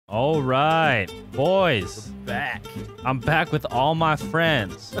All right, boys. Back. I'm back with all my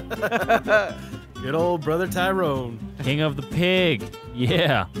friends. Good old brother Tyrone. King of the Pig.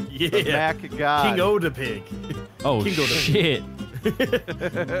 Yeah. Yeah. The Mac God. King O the Pig. Oh, King of the shit.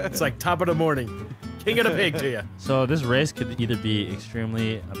 It's like top of the morning. King of the Pig to you. So this race could either be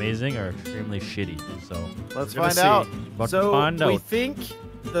extremely amazing or extremely shitty. So Let's We're gonna find out. see. about to So find we out. think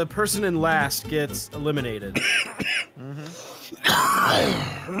the person in last gets eliminated.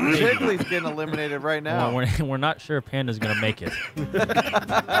 Jiggly's getting eliminated right now. Well, we're not sure if Panda's gonna make it.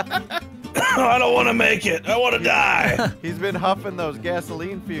 I don't want to make it. I want to die. He's been huffing those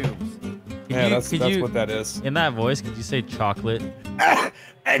gasoline fumes. Yeah, that's what that is. In that voice, could you say chocolate? I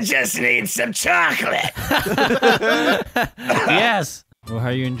just need some chocolate. Yes. Well, how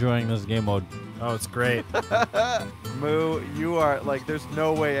are you enjoying this game mode? Oh, it's great. Moo, you are like, there's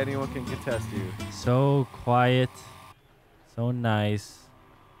no way anyone can contest you. So quiet, so nice,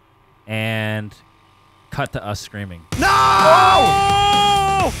 and cut to us screaming. No!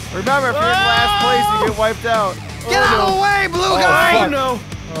 Remember, if you're in last place, you get wiped out. Get out of the way, blue guy! Oh, no.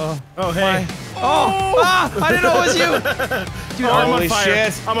 Oh, hey. I didn't know it was you. Dude, I'm on Holy fire.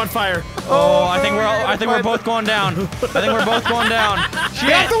 shit. I'm on fire. oh, I think we're both going down. I think we're both going down. Shit.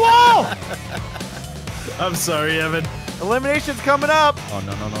 Get the wall! I'm sorry, Evan. Elimination's coming up. Oh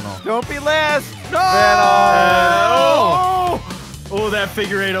no. Don't be last. No! Oh, that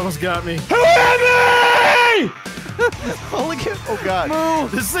figure eight almost got me. Holy cow. Oh, God.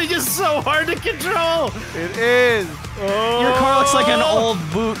 This thing is so hard to control. It is. Oh. Your car looks like an old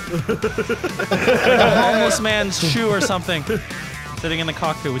boot, like a homeless man's shoe or something. Sitting in the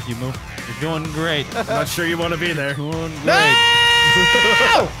cockpit with you, Moo. You're doing great. I'm not sure you want to be there. Doing great.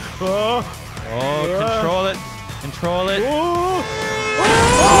 Oh. Oh, control it. Control it. Oh.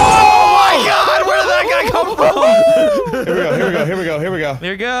 Oh my God! Where did that guy come from? Here we go.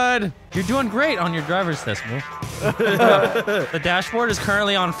 You're good. You're doing great on your driver's test, Moo. The dashboard is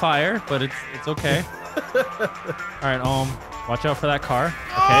currently on fire, but it's okay. All right, watch out for that car. Okay.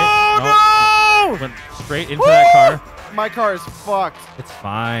 Oh, Went straight into that car. My car is fucked. It's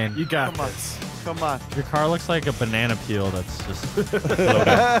fine. You got Come on. this. Come on. Your car looks like a banana peel that's just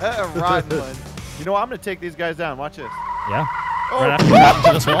Rotten one. You know what? I'm going to take these guys down. Watch this. yeah. Oh. Right after you got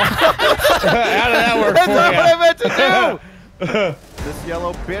into this wall. How did that work That's for not what I you? meant to do. This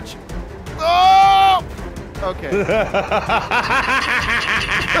yellow bitch. Oh! Okay.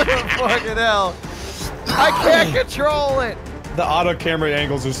 Fucking hell. I can't control it. The auto camera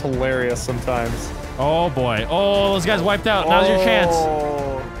angles is hilarious sometimes. Oh boy. Oh, those guys wiped out. Now's your chance.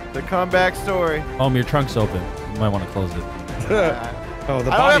 Oh, the comeback story. Your trunk's open. You might want to close it. Oh, the I don't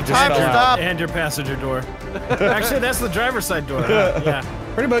body have just time to fell out. stop. And your passenger door. Actually, that's the driver's side door. Huh? Yeah.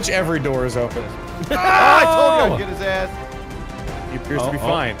 Pretty much every door is open. I told you I'd get his ass. He appears to be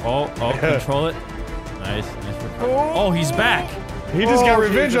fine. Control it. Nice recovery. Oh, he's back. He just got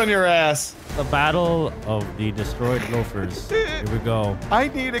revenge Jesus. on your ass. The battle of the destroyed loafers. Here we go. I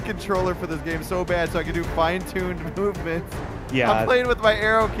need a controller for this game so bad so I can do fine-tuned movements. Yeah. I'm playing with my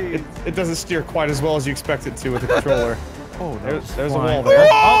arrow keys. It doesn't steer quite as well as you expect it to with a controller. Oh, no. There's a Fine. wall there.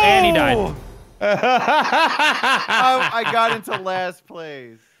 Oh, and he died. I got into last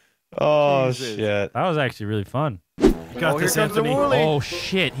place. Oh, Jesus. shit. That was actually really fun. You got Oh, here this, comes the Anthony. Wooly. Oh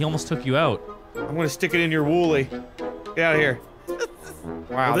shit, he almost took you out. I'm going to stick it in your woolly. Get out of here.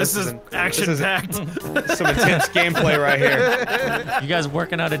 Wow, Well, this is action-packed. some intense gameplay right here. You guys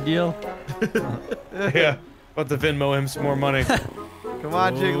working out a deal? Yeah. About to Venmo him some more money. Come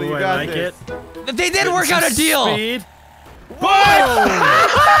on, Jiggly, you Ooh, got I like this. it. They did work out a deal. Speed.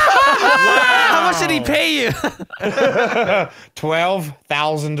 How much did he pay you?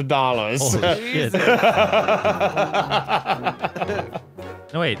 $12,000. Holy shit.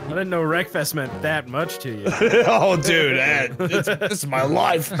 No wait. I didn't know Wreckfest meant that much to you. Oh, dude, this is my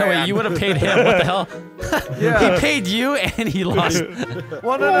life, No man. wait, you would have paid him. What the hell? Yeah. He paid you and he lost.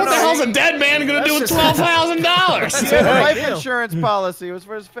 Well, no, What the hell's a dead man gonna do with That's just- $12,000? He had a life Deal. insurance policy. It was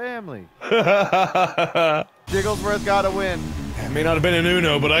for his family. Jigglesworth got to win. It may not have been an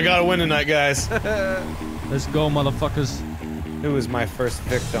Uno, but I gotta win tonight, guys. Let's go, motherfuckers. Who was my first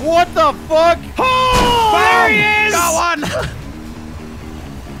victim? What the fuck? Oh, there he is! Got one.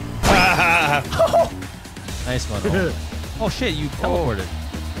 Nice one. Oh shit, you teleported.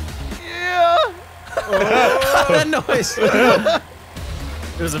 Yeah. That noise.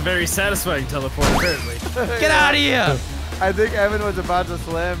 It was a very satisfying teleport, apparently. Get out of here. I think Evan was about to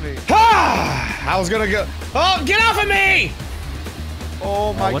slam me. I was gonna go. Oh, get off of me!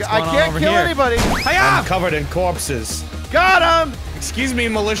 Oh my what's god. I going on can't over kill here? anybody. I'm covered in corpses. Got him. Excuse me,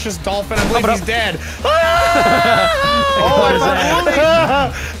 malicious dolphin. I believe he's dead.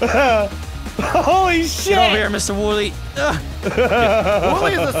 Holy shit! Get over here, Mr. Wooly.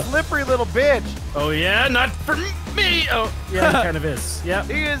 Wooly is a slippery little bitch. Oh yeah, not for me. Oh yeah, he kind of is. Yep.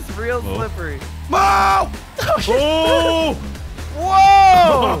 He is real slippery. Oh!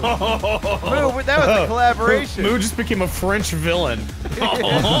 Whoa! Moo, that was a collaboration. Moo just became a French villain.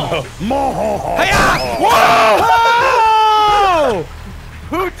 Whoa!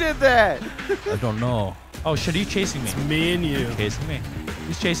 Who did that? I don't know. Oh shit, are you chasing me? It's me and you. Chasing me?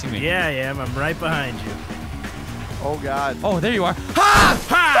 Who's chasing me? Yeah, I am. I'm right behind you. Oh god. Oh, there you are. Ha!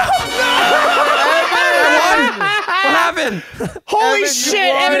 What happened? Holy Evan, shit!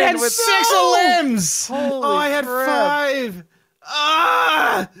 you won Evan had with 6 limbs. Holy I had crap. 5.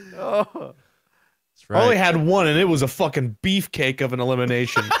 Ah! Oh. That's right. I only had 1, and it was a fucking beefcake of an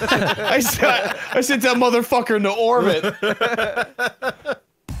elimination. I sent that motherfucker into orbit.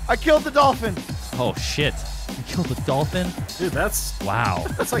 I killed the dolphin. Oh shit. You killed the dolphin? Dude, that's Wow.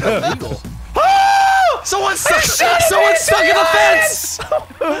 like illegal. Someone's stuck in the fence!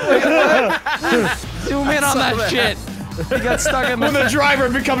 Zoom in on that shit. He got stuck in the When the fence. driver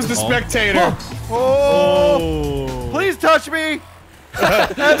becomes the spectator. Oh. Please touch me. No,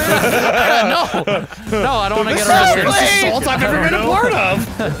 I don't want to get arrested. This is assault I've never been a part of.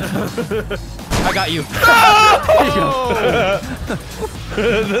 I got you.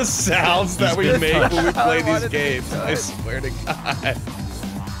 The sounds that we make when we play these wanted games. I swear to God.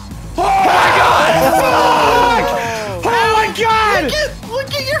 Oh. Oh my God!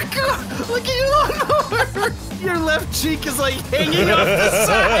 Look at your lawnmower. Your left cheek is like hanging off the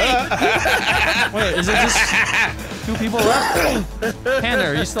side. Wait, is it just 2 people left? Panda,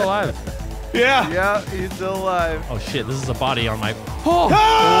 are you still alive? Yeah. Yeah, he's still alive. Oh shit, this is a body on my... Oh!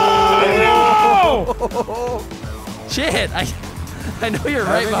 Oh, Shit, I know you're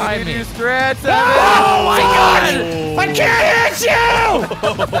right Evan, behind you me. need to do strats, Evan. Oh my God! I can't hit you!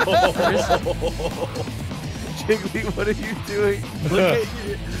 Jiggly, what are you doing? Look at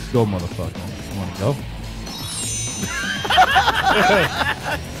you. Go, motherfucker. You wanna go?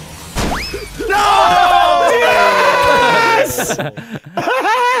 Yes!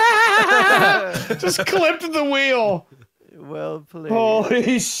 Just clipped the wheel. Well played.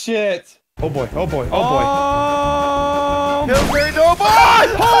 Holy shit! Oh boy! Oh boy! Oh boy! Pillsbury, no boy!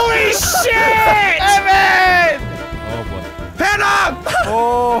 Holy shit! Evan! Oh boy. Panda!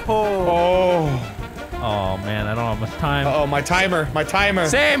 Oh. Oh! Oh man, I don't have much time. Uh oh! My timer! My timer!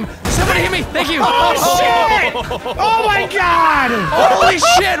 Same! Somebody hit me! Thank you! Oh shit! Oh my God! Holy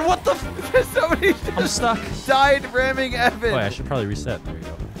shit! What the f— Somebody I'm stuck. died ramming Evan. Oh, I should probably reset. There you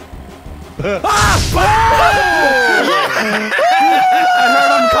go. I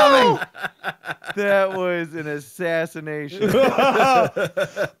heard him coming! That was an assassination.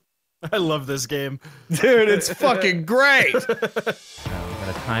 I love this game. Dude, it's fucking great!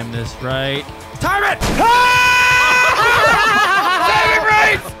 Gotta time this right. Time it! Timing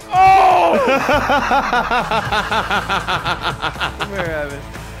right! Oh! Come here, Evan.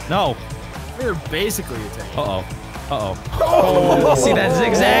 No. We're basically attacking. Uh-oh. Uh-oh. See that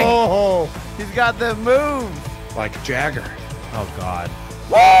zigzag? Oh, He's got the moves. like Jagger. Oh god.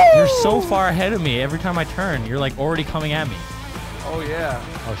 Woo! You're so far ahead of me. Every time I turn, you're like already coming at me. Oh, yeah.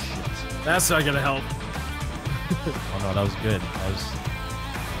 Oh shit. That's not gonna help. Oh no, that was good.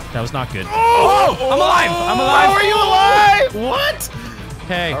 That was not good. Oh! I'm alive! I'm alive! How are you alive? What?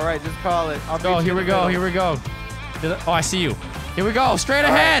 Okay. All right, just call it. I'll Go, meet here you we in the go, middle. here we go. Oh, I see you. Here we go, straight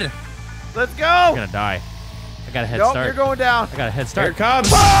ahead! Let's I'm go. gonna die. I got a head Nope, start. you're going down. I got a head Here it start. comes!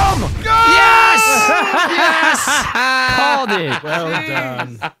 Boom! Go! Yes! Yes! Called it. Well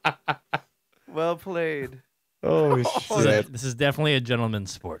done. Well played. Holy shit. This is definitely a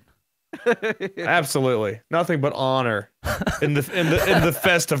gentleman's sport. Absolutely. Nothing but honor in the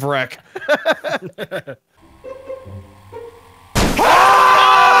fest of wreck.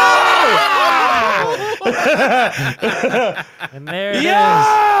 And there it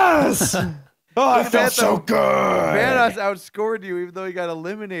Yes! Oh, I Look at felt that, so though. good. Manos outscored you even though he got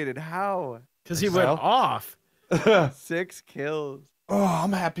eliminated. How? Because he went off. 6 kills. Oh,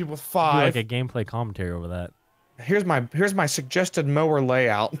 I'm happy with is. Do 5. like a gameplay commentary over that. Here's my suggested mower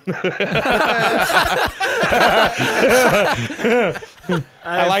layout. I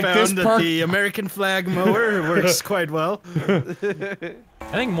like found this that part. the American flag mower works quite well. I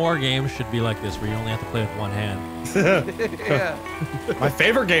think more games should be like this, where you only have to play with one hand. Yeah. My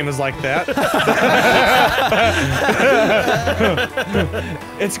favorite game is like that.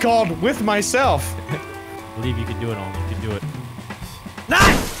 It's called With Myself. I believe you can do it, only you can do it.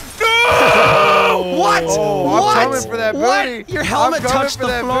 Oh, What? Oh, What? I'm coming for that What? booty. Your helmet I'm coming touched for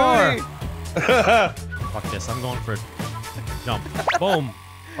the that floor. booty. Fuck this. I'm going for a jump. Boom.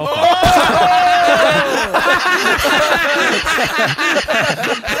 Oh,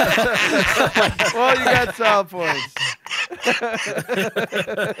 Well, you got solid points.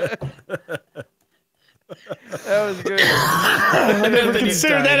 That was good. I never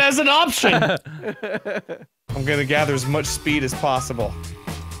considered that as an option. I'm gonna gather as much speed as possible.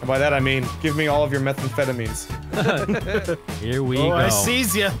 And by that I mean, give me all of your methamphetamines. here we Oh, go. I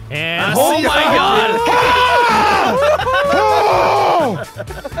seize you. And Oh my Oh!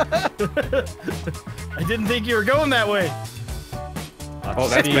 I didn't think you were going that way. Oh,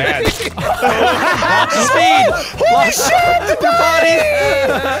 that's Speed. bad. Speed. Holy shit! Your body.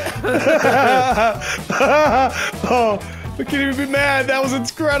 Oh, I can't even be mad. That was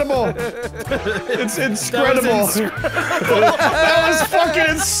incredible. It's incredible. That was fucking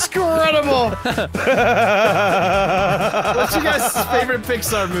incredible. What's your guys' favorite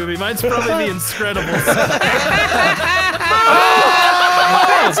Pixar movie? Mine's probably The Inscredibles.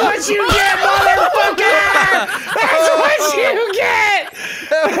 That's what you get, motherfucker! That's what you get!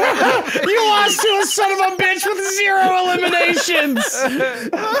 You lost to a son of a bitch with 0 eliminations!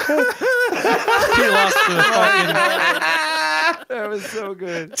 He lost to a fucking That was so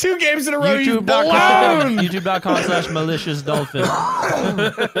good. 2 games in a row, you've YouTube.com. blown! YouTube.com/malicious dolphin.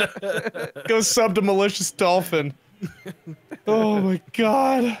 Go sub to Malicious Dolphin. Oh my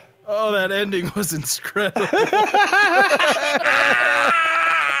god. Oh, that ending was incredible.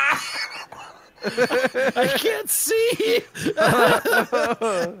 I can't see.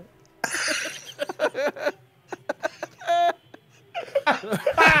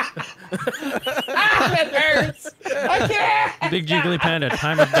 It hurts! I can't! Big Jiggly Panda,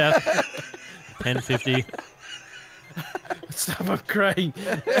 time of death. 1050. Stop, I'm crying.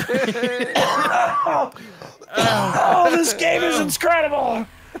 Oh, this game is incredible!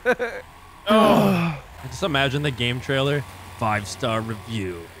 Just imagine the game trailer. 5-star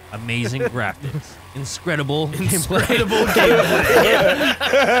review. Amazing graphics. Inscredible gameplay. Incredible gameplay.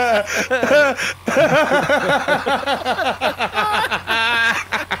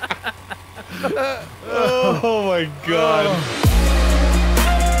 Oh my god.